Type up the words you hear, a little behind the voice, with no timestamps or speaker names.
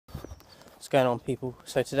What's going on, people?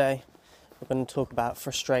 So today we're going to talk about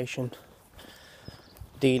frustration,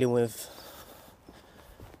 dealing with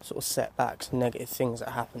sort of setbacks and negative things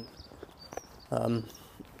that happen, and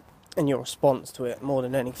your response to it more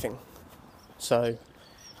than anything. So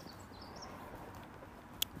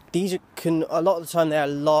these can, a lot of the time, they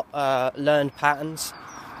are learned patterns.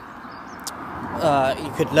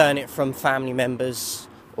 You could learn it from family members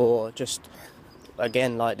or just,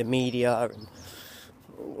 again, like the media. And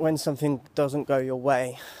when something doesn't go your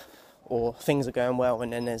way, or things are going well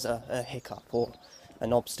and then there's a hiccup or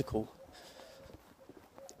an obstacle,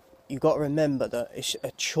 you've got to remember that it's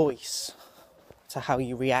a choice to how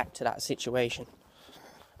you react to that situation.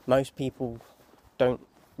 Most people don't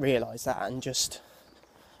realise that and just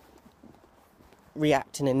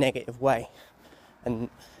react in a negative way.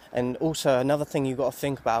 And also another thing you've got to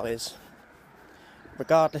think about is,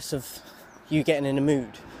 regardless of you getting in a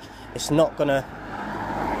mood, it's not going to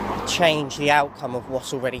change the outcome of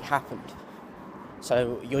what's already happened.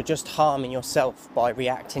 So you're just harming yourself by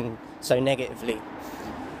reacting so negatively.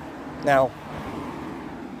 Now,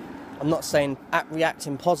 I'm not saying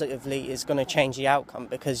reacting positively is going to change the outcome,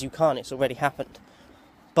 because you can't, it's already happened.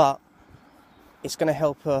 But it's going to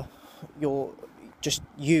help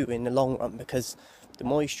you in the long run, because the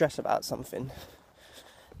more you stress about something,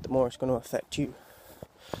 the more it's going to affect you.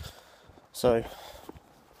 So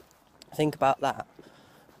think about that,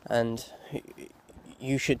 and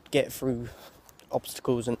you should get through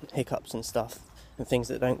obstacles and hiccups and stuff and things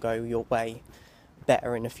that don't go your way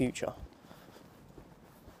better in the future.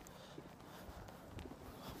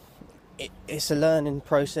 It's a learning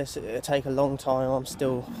process. It'll take a long time. I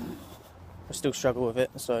still struggle with it,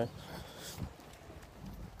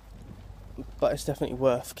 but it's definitely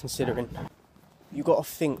worth considering. You've got to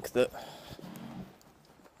think that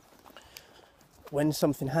when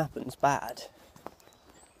something happens bad,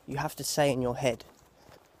 you have to say in your head,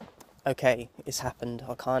 okay, it's happened,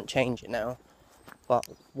 I can't change it now, but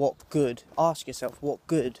ask yourself, what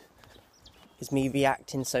good is me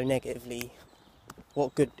reacting so negatively?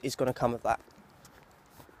 What good is going to come of that?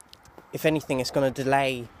 If anything, it's going to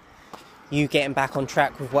delay you getting back on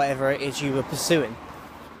track with whatever it is you were pursuing.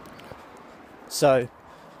 So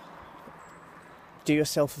do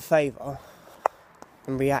yourself a favour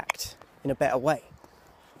and react in a better way,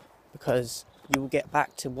 because you will get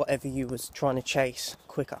back to whatever you was trying to chase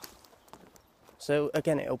quicker. So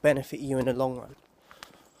again, it'll benefit you in the long run.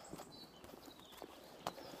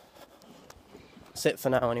 That's it for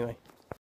now anyway.